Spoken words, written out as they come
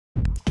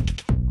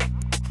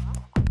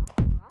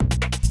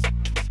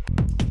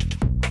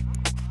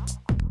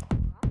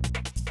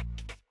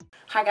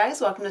Hi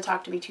guys, welcome to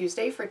Talk to Me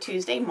Tuesday for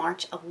Tuesday,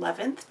 March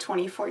 11th,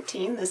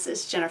 2014. This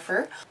is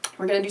Jennifer.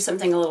 We're going to do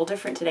something a little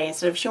different today.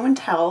 Instead of show and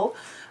tell,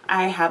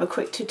 I have a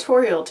quick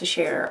tutorial to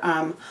share.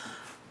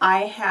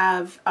 I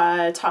have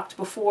talked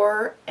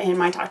before in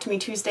my Talk to Me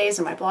Tuesdays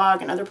and my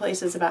blog and other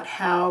places about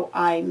how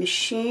I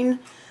machine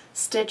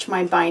stitch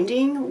my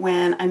binding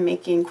when I'm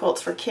making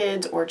quilts for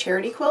kids or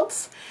charity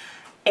quilts.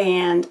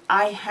 And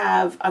I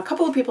have, a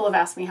couple of people have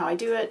asked me how I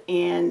do it,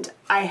 and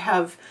I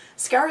have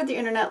scoured the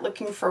internet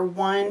looking for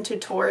one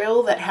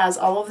tutorial that has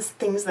all of the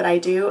things that I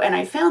do, and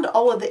I found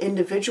all of the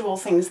individual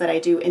things that I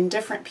do in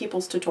different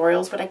people's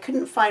tutorials, but I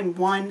couldn't find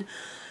one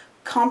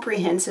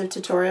comprehensive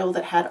tutorial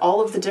that had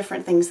all of the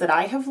different things that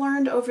I have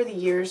learned over the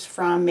years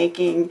from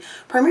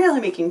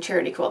primarily making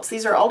charity quilts.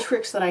 These are all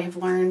tricks that I have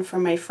learned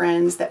from my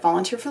friends that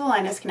volunteer for the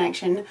Linus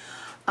Connection.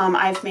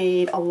 I've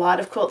made a lot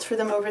of quilts for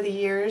them over the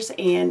years,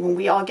 and when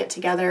we all get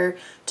together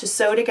to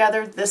sew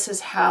together, this is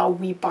how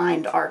we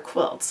bind our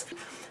quilts.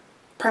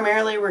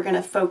 Primarily, we're going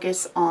to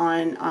focus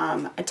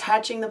on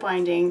attaching the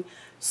binding,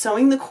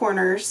 sewing the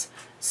corners,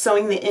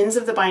 sewing the ends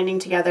of the binding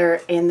together,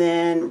 and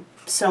then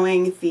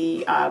sewing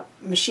the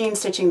machine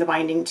stitching the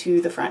binding to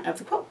the front of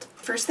the quilt.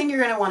 First thing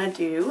you're going to want to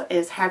do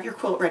is have your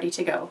quilt ready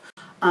to go.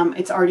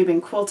 It's already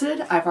been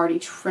quilted. I've already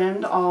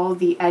trimmed all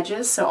the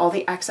edges, so all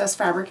the excess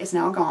fabric is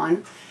now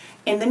gone.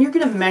 And then you're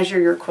going to measure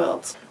your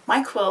quilt.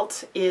 My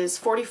quilt is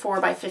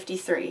 44 by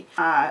 53.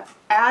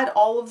 Add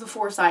all of the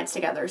four sides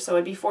together, so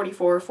it'd be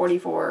 44,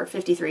 44,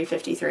 53,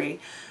 53.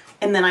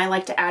 And then I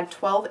like to add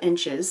 12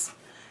 inches.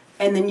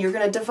 And then you're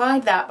going to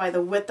divide that by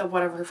the width of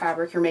whatever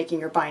fabric you're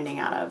making your binding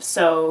out of.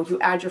 So you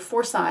add your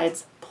four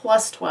sides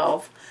plus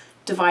 12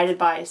 divided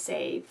by,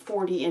 say,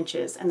 40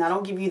 inches. And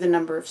that'll give you the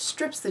number of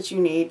strips that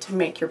you need to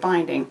make your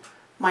binding.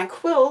 My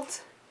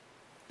quilt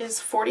is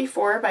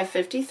 44 by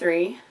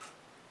 53.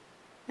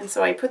 And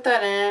so I put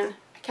that in,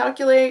 I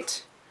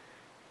calculate,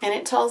 and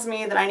it tells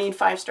me that I need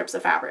 5 strips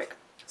of fabric.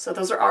 So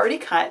those are already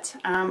cut.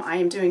 I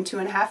am doing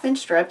 2.5 inch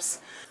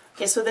strips.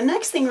 Okay, so the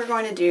next thing we're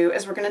going to do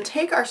is we're going to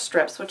take our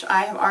strips, which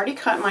I have already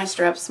cut my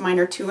strips. Mine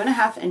are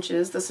 2.5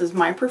 inches. This is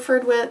my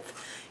preferred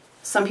width.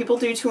 Some people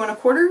do 2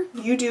 1/4.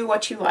 You do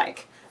what you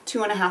like.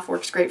 2.5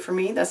 works great for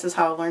me. This is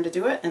how I learned to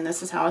do it, and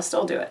this is how I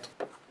still do it.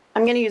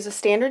 I'm going to use a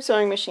standard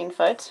sewing machine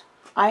foot.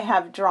 I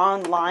have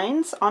drawn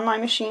lines on my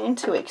machine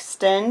to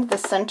extend the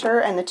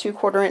center and the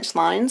 2/4 inch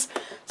lines.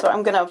 So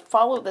I'm going to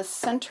follow this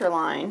center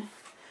line.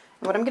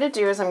 And what I'm going to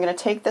do is I'm going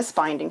to take this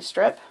binding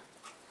strip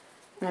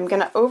and I'm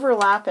going to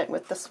overlap it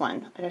with this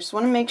one. I just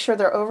want to make sure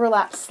they're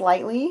overlapped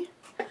slightly.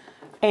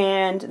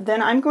 And then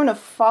I'm going to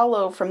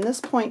follow from this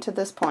point to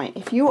this point.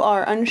 If you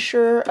are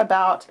unsure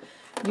about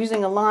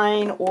using a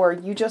line, or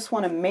you just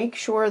want to make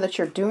sure that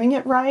you're doing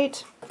it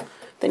right,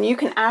 then you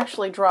can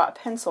actually draw a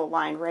pencil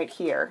line right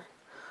here.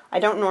 I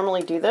don't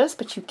normally do this,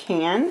 but you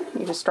can.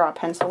 You just draw a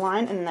pencil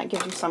line, and that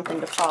gives you something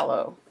to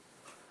follow.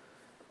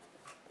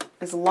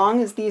 As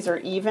long as these are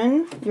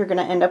even, you're going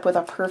to end up with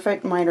a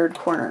perfect mitered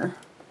corner.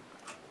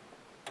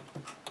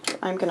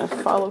 I'm going to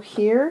follow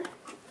here,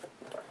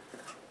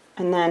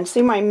 and then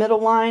see my middle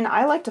line?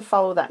 I like to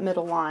follow that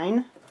middle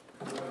line.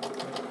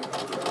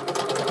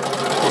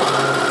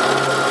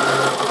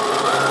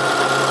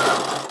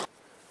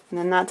 And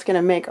then that's going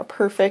to make a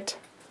perfect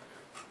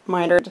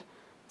mitered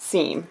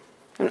seam.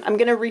 I'm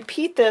going to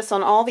repeat this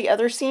on all the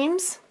other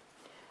seams,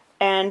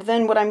 and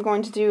then what I'm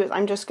going to do is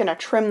I'm just going to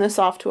trim this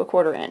off to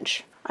 1/4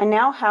 inch. I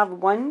now have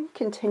one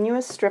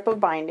continuous strip of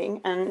binding,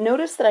 and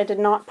notice that I did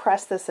not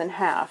press this in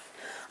half.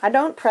 I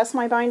don't press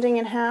my binding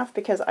in half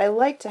because I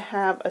like to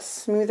have a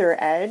smoother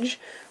edge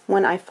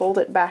when I fold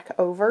it back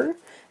over,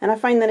 and I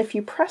find that if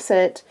you press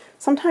it,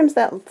 sometimes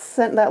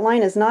that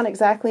line is not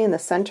exactly in the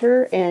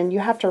center and you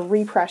have to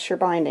repress your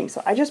binding.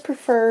 So I just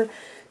prefer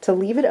to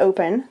leave it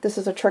open. This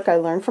is a trick I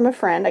learned from a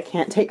friend. I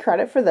can't take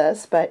credit for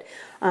this, but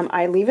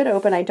I leave it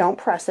open. I don't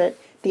press it.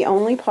 The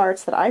only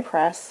parts that I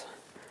press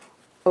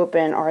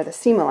open are the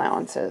seam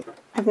allowances.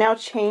 I've now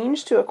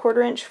changed to a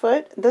 1/4 inch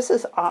foot. This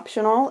is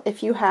optional.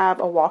 If you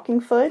have a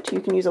walking foot, you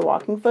can use a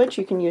walking foot.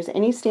 You can use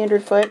any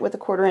standard foot with a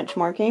 1/4 inch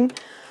marking.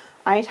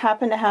 I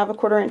happen to have a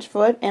 1/4 inch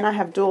foot, and I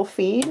have dual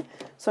feed,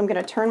 so I'm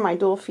going to turn my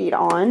dual feed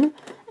on,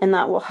 and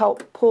that will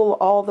help pull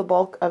all the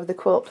bulk of the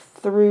quilt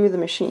through the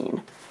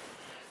machine.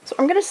 So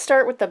I'm going to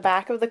start with the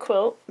back of the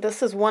quilt.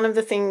 This is one of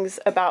the things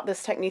about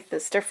this technique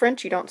that's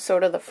different. You don't sew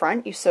to the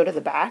front, you sew to the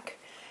back.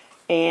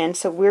 And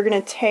so we're going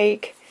to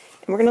take,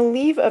 and we're going to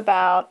leave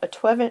about a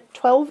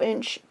 12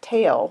 inch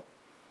tail.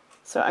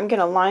 So I'm going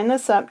to line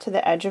this up to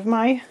the edge of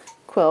my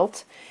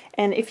quilt.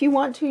 And if you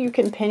want to, you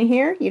can pin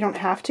here. You don't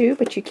have to,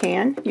 but you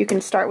can. You can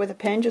start with a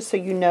pin just so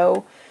you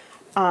know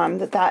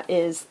that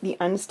is the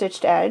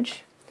unstitched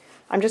edge.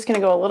 I'm just going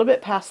to go a little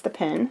bit past the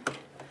pin.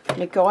 I'm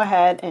going to go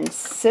ahead and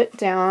sit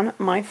down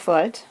my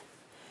foot,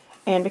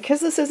 and because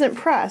this isn't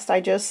pressed,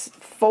 I just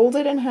fold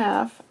it in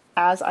half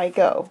as I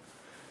go.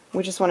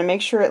 We just want to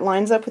make sure it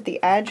lines up with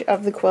the edge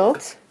of the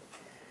quilt,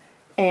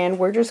 and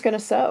we're just going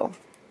to sew.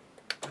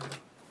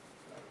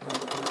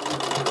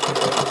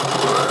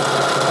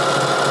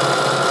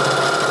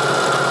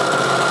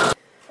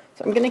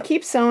 So I'm going to to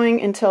keep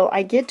sewing until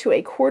I get to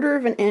 1/4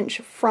 of an inch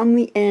from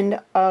the end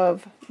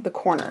of the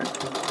corner.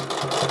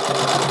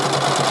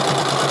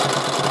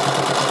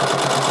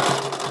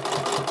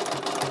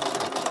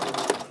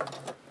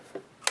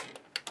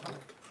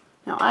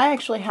 Now I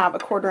actually have a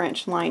 1/4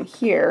 inch line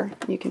here.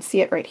 You can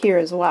see it right here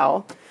as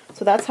well.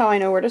 So that's how I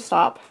know where to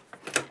stop.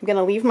 I'm going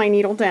to leave my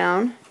needle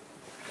down,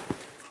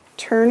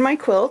 turn my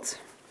quilt.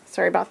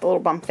 Sorry about the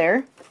little bump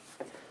there.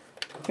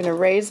 I'm going to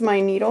raise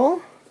my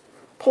needle,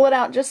 pull it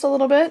out just a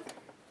little bit.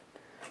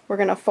 We're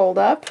going to fold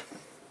up.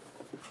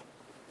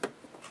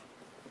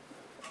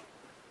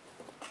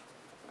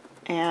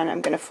 And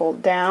I'm going to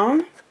fold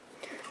down.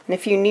 And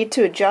if you need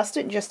to adjust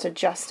it, just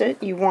adjust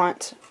it. You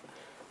want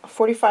a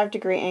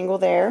 45-degree angle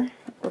there.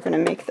 We're going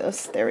to make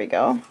this, there we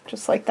go,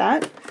 just like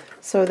that,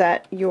 so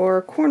that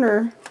your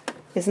corner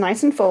is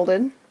nice and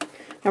folded.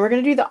 Now we're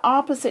going to do the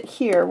opposite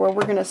here, where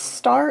we're going to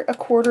start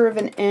 1/4 of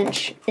an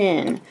inch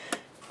in.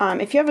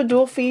 If you have a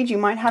dual feed, you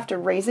might have to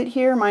raise it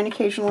here. Mine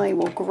occasionally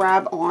will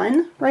grab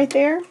on right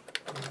there.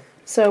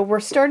 So we're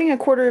starting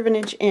 1/4 of an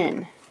inch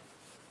in.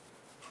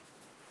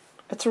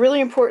 It's really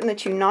important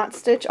that you not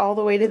stitch all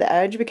the way to the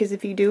edge, because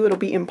if you do, it'll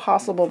be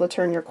impossible to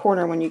turn your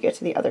corner when you get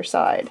to the other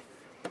side.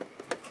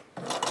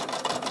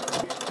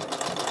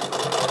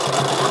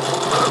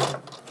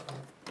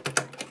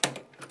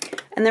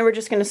 And then we're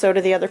just going to sew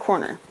to the other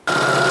corner. I'm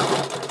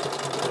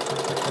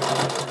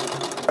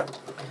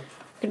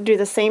going to do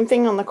the same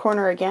thing on the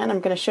corner again. I'm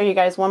going to show you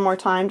guys one more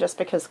time, just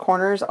because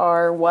corners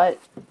are what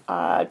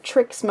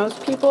tricks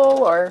most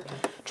people, or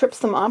trips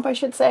them up, I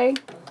should say.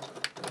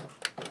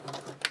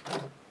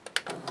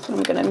 So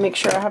I'm going to make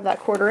sure I have that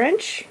 1/4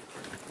 inch.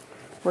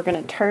 We're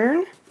going to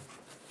turn.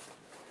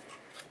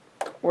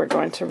 We're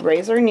going to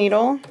raise our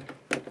needle.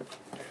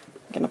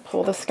 I'm going to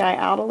pull this guy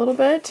out a little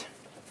bit.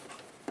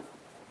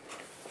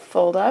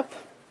 Fold up.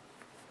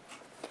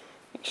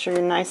 Make sure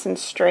you're nice and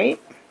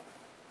straight.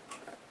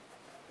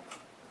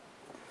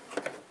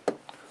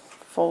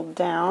 Fold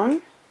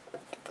down.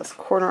 Get this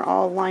corner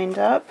all lined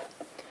up.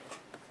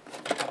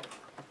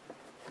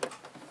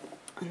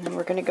 And then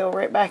we're going to go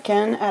right back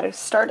in at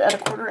start at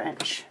 1/4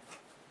 inch.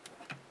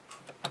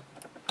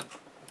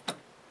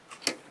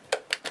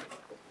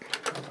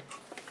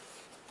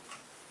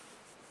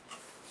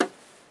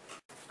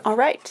 All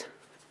right.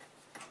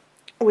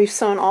 We've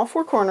sewn all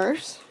 4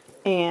 corners,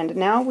 and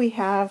now we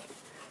have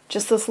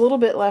just this little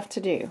bit left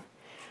to do.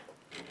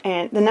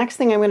 And the next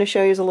thing I'm going to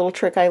show you is a little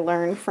trick I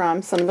learned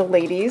from some of the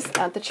ladies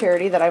at the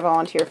charity that I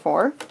volunteer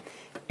for.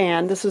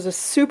 And this is a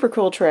super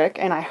cool trick,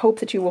 and I hope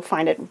that you will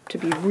find it to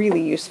be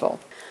really useful.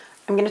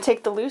 I'm going to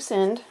take the loose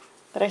end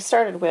that I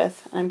started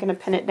with, and I'm going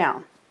to pin it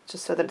down,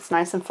 just so that it's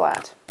nice and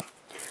flat.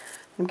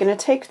 I'm going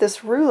to take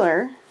this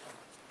ruler,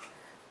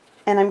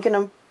 and I'm going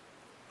to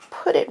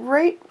put it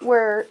right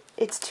where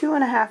it's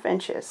 2.5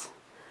 inches.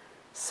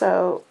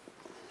 So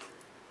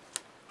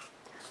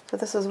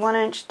this is 1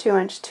 inch, 2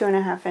 inch,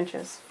 2.5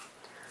 inches.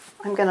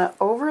 I'm going to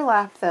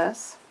overlap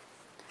this,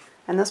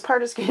 and this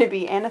part is going to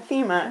be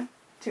anathema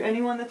to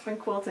anyone that's been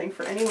quilting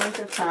for any length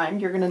of time.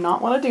 You're going to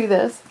not want to do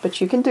this,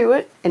 but you can do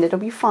it, and it'll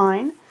be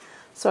fine.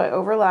 So I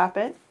overlap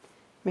it,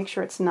 make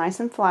sure it's nice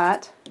and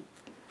flat,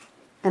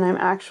 and I'm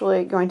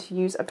actually going to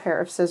use a pair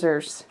of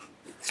scissors.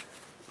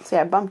 See,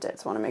 I bumped it,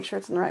 so I want to make sure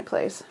it's in the right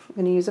place. I'm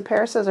going to use a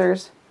pair of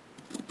scissors,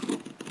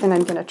 and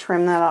I'm going to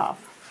trim that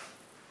off.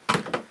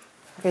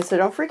 Okay, so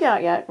don't freak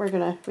out yet. We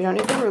don't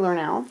need the ruler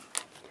now.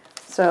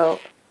 So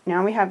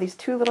now we have these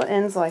 2 little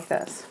ends like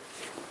this.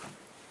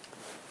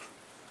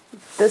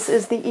 This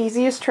is the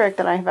easiest trick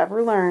that I've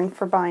ever learned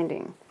for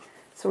binding.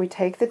 So we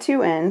take the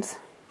 2 ends,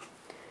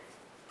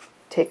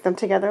 take them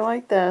together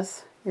like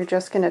this. You're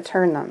just going to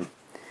turn them.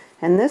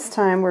 And this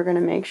time we're going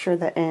to make sure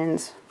the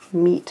ends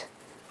meet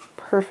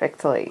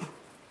perfectly.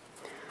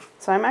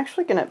 So I'm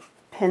actually going to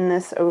pin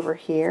this over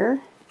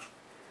here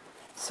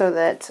so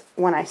that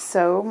when I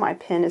sew, my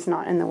pin is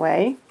not in the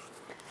way.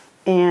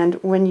 And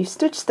when you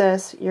stitch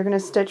this, you're going to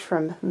stitch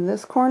from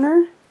this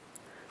corner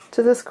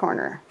to this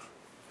corner.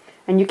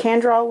 And you can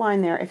draw a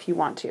line there if you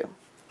want to.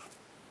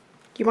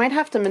 You might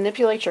have to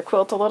manipulate your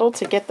quilt a little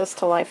to get this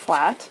to lie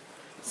flat.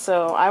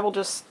 So I will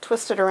just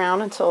twist it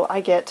around until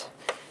I get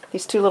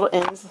these 2 little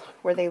ends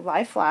where they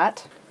lie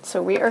flat.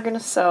 So we are going to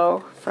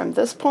sew from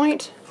this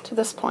point to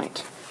this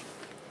point.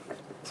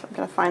 So I'm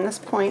going to find this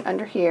point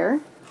under here,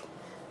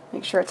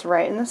 make sure it's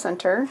right in the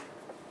center,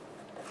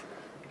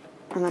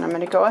 and then I'm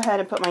going to go ahead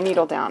and put my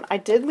needle down. I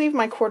did leave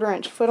my 1/4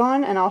 inch foot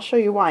on, and I'll show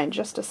you why in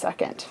just a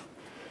second.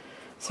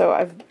 So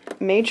I've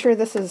made sure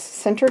this is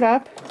centered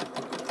up.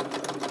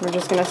 We're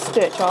just going to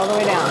stitch all the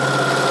way down.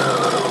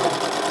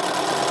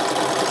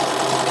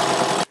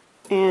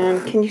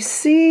 And can you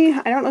see,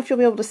 I don't know if you'll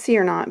be able to see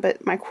or not,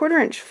 but my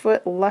 1/4 inch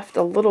foot left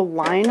a little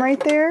line right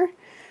there,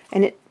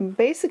 and it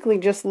basically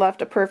just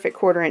left a perfect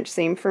 1/4 inch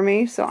seam for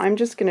me. So I'm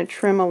just going to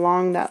trim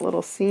along that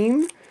little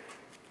seam,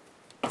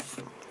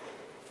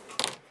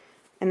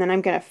 and then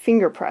I'm going to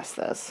finger press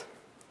this.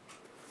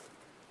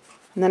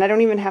 And then I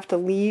don't even have to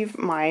leave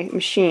my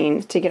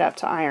machine to get up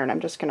to iron.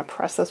 I'm just going to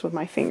press this with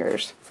my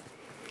fingers.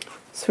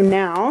 So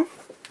now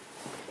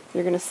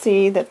you're going to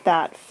see that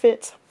that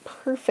fits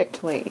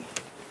perfectly.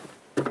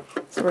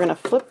 So we're going to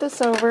flip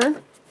this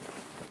over,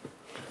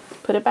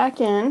 put it back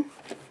in.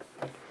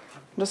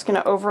 I'm just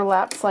going to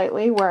overlap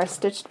slightly where I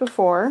stitched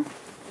before.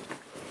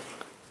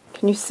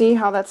 Can you see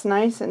how that's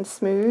nice and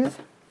smooth?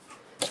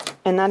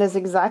 And that is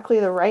exactly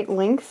the right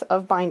length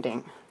of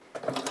binding.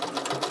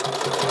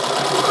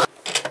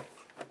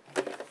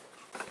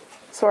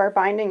 So our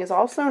binding is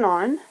all sewn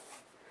on.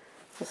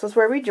 This is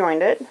where we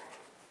joined it.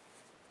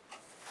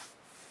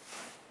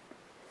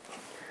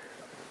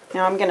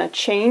 Now I'm going to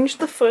change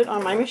the foot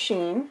on my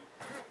machine.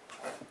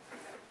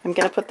 I'm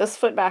going to put this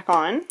foot back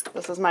on.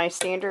 This is my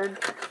standard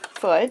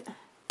foot.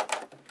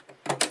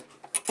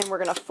 And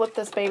we're going to flip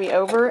this baby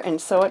over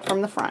and sew it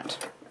from the front.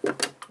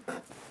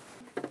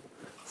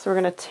 So we're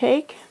going to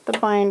take the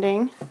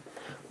binding,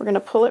 we're going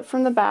to pull it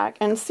from the back,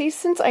 and see,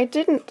 since I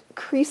didn't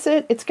crease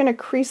it, it's going to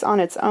crease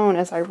on its own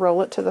as I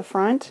roll it to the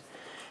front.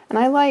 And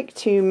I like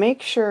to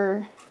make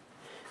sure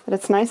that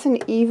it's nice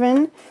and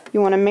even.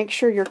 You want to make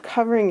sure you're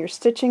covering your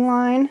stitching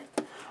line.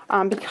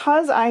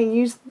 Because I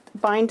use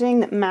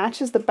binding that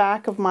matches the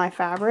back of my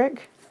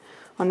fabric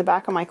on the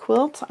back of my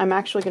quilt, I'm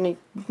actually going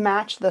to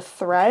match the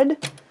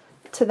thread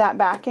to that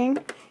backing.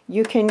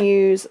 You can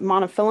use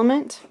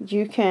monofilament.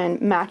 You can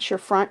match your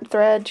front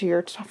thread to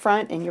your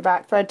front and your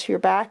back thread to your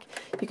back.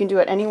 You can do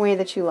it any way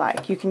that you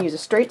like. You can use a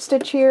straight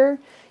stitch here.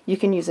 You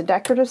can use a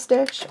decorative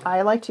stitch.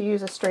 I like to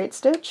use a straight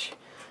stitch.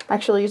 I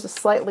actually use a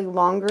slightly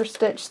longer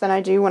stitch than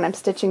I do when I'm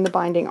stitching the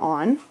binding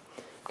on,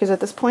 because at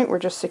this point we're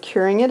just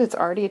securing it. It's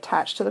already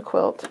attached to the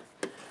quilt.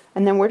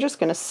 And then we're just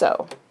going to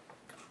sew.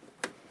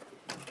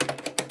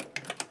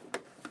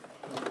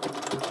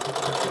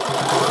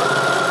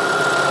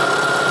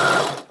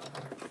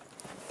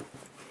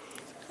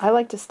 I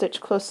like to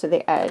stitch close to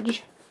the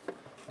edge.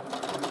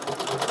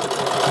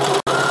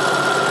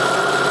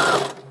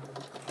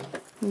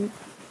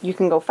 You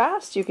can go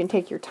fast, you can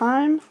take your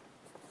time,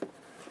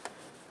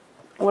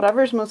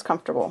 whatever is most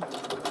comfortable.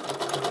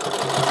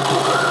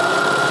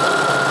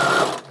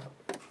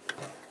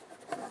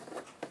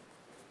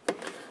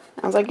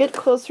 As I get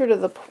closer to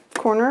the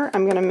corner,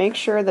 I'm going to make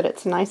sure that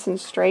it's nice and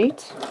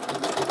straight.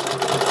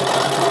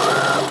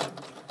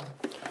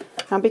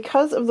 Now,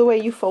 because of the way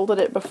you folded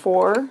it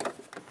before,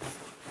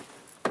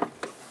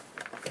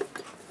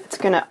 it's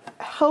going to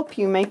help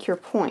you make your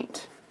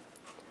point.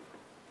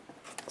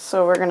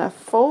 So we're going to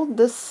fold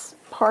this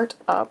part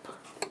up,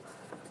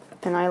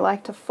 and I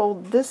like to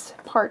fold this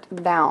part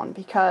down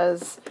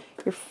because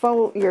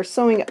you're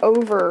sewing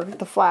over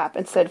the flap.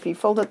 Instead, if you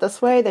fold it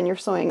this way, then you're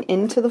sewing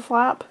into the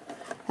flap,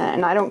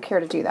 and I don't care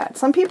to do that.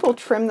 Some people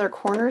trim their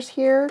corners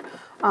here.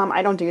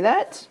 I don't do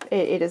that.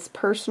 It is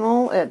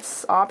personal.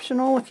 It's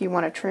optional. If you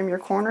want to trim your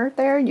corner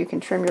there, you can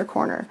trim your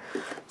corner.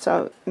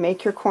 So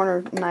make your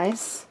corner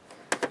nice.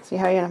 See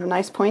how you have a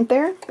nice point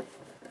there?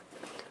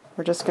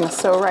 We're just going to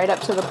sew right up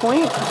to the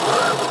point.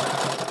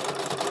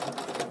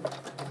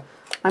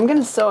 I'm going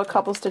to sew a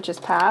couple stitches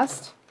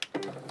past,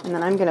 and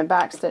then I'm going to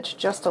back stitch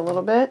just a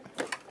little bit,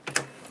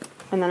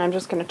 and then I'm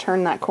just going to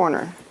turn that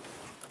corner.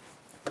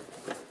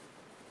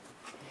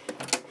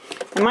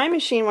 In my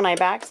machine, when I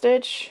back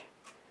stitch,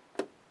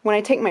 when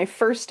I take my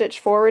first stitch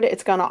forward,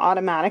 it's going to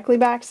automatically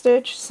back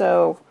stitch,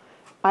 so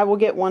I will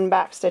get one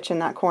back stitch in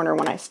that corner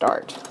when I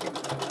start.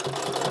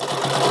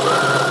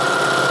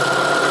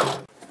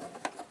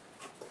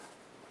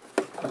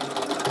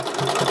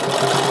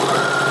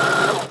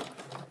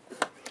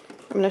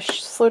 I'm going to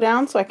slow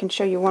down so I can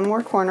show you one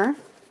more corner.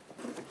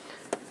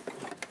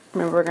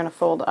 Remember, we're going to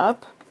fold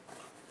up,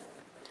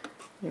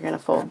 you're going to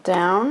fold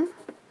down,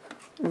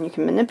 and you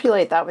can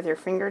manipulate that with your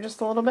finger just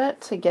a little bit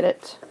to get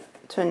it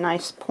to a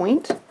nice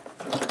point.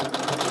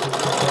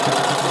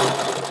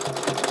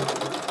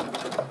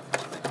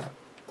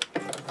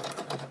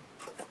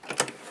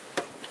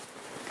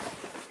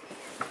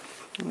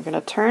 We're going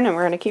to turn and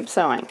we're going to keep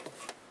sewing.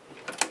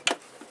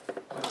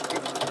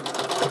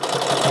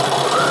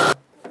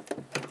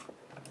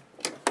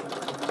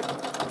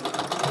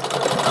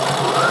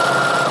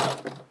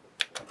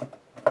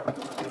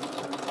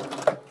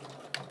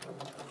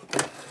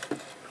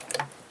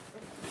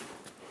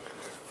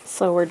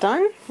 So we're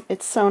done.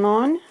 It's sewn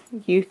on.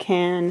 You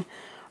can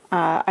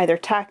either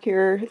tack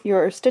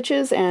your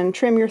stitches and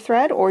trim your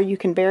thread, or you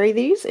can bury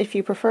these if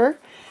you prefer.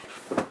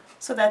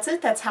 So that's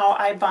it. That's how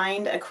I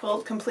bind a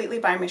quilt completely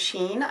by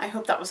machine. I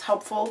hope that was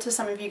helpful to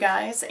some of you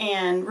guys.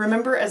 And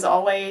remember, as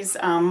always,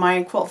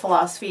 my quilt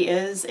philosophy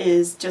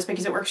is just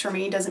because it works for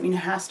me doesn't mean it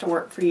has to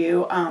work for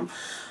you.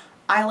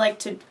 I like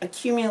to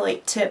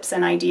accumulate tips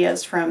and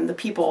ideas from the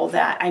people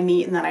that I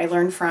meet and that I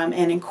learn from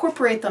and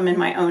incorporate them in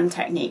my own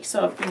technique.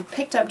 So if you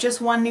picked up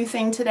just one new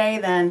thing today,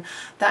 then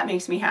that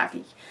makes me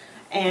happy.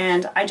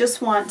 And I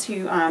just want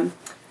to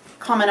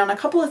comment on a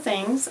couple of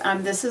things.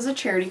 This is a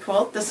charity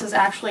quilt. This is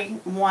actually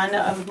one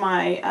of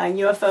my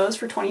UFOs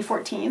for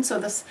 2014. So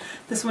this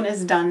one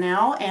is done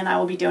now, and I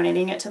will be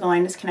donating it to the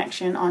Linus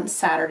Connection on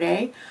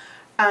Saturday.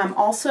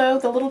 Also,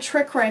 the little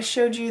trick where I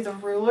showed you the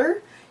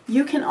ruler,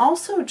 You can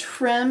also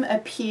trim a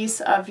piece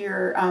of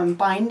your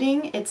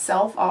binding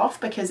itself off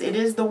because it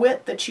is the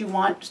width that you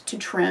want to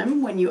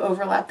trim when you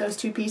overlap those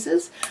two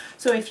pieces.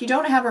 So if you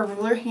don't have a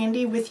ruler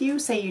handy with you,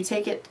 say you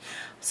take it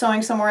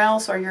sewing somewhere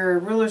else or your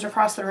ruler's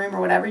across the room or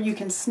whatever, you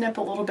can snip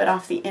a little bit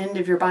off the end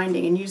of your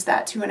binding and use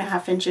that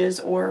 2.5 inches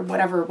or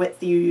whatever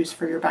width you use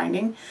for your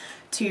binding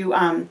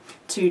to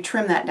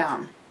trim that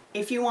down.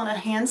 If you want to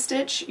hand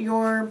stitch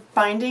your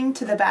binding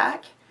to the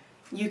back,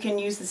 you can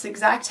use this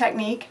exact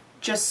technique.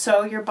 Just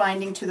sew your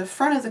binding to the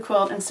front of the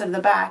quilt instead of the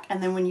back,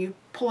 and then when you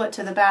pull it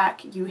to the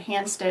back, you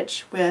hand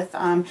stitch with,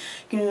 you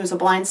can use a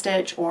blind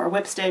stitch or a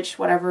whip stitch,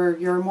 whatever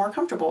you're more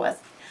comfortable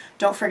with.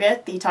 Don't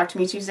forget, the Talk to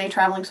Me Tuesday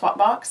traveling swap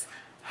box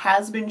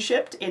has been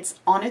shipped. It's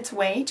on its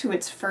way to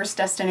its first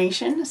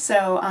destination,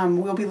 so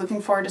we'll be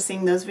looking forward to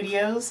seeing those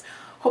videos.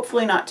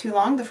 Hopefully not too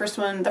long. The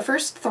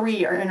first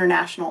 3 are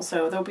international,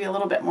 so there'll be a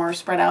little bit more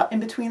spread out in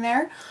between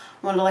there.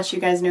 I wanted to let you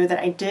guys know that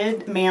I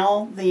did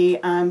mail the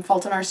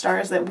Fault in Our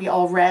Stars that we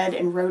all read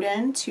and wrote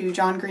in to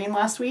John Green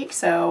last week,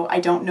 so I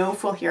don't know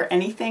if we'll hear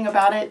anything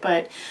about it,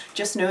 but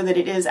just know that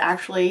it is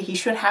actually, he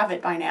should have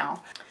it by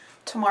now.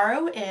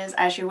 Tomorrow is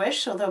As You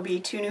Wish, so there'll be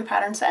 2 new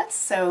pattern sets,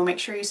 so make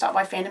sure you stop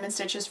by Fandom and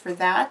Stitches for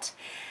that.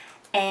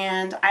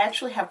 And I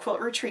actually have Quilt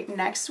Retreat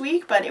next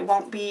week, but it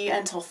won't be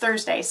until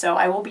Thursday, so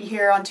I will be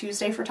here on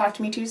Tuesday for Talk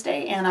to Me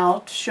Tuesday, and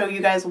I'll show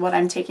you guys what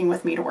I'm taking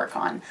with me to work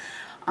on.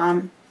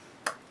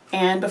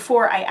 And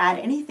before I add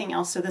anything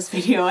else to this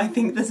video, I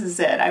think this is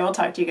it. I will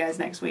talk to you guys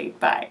next week.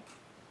 Bye.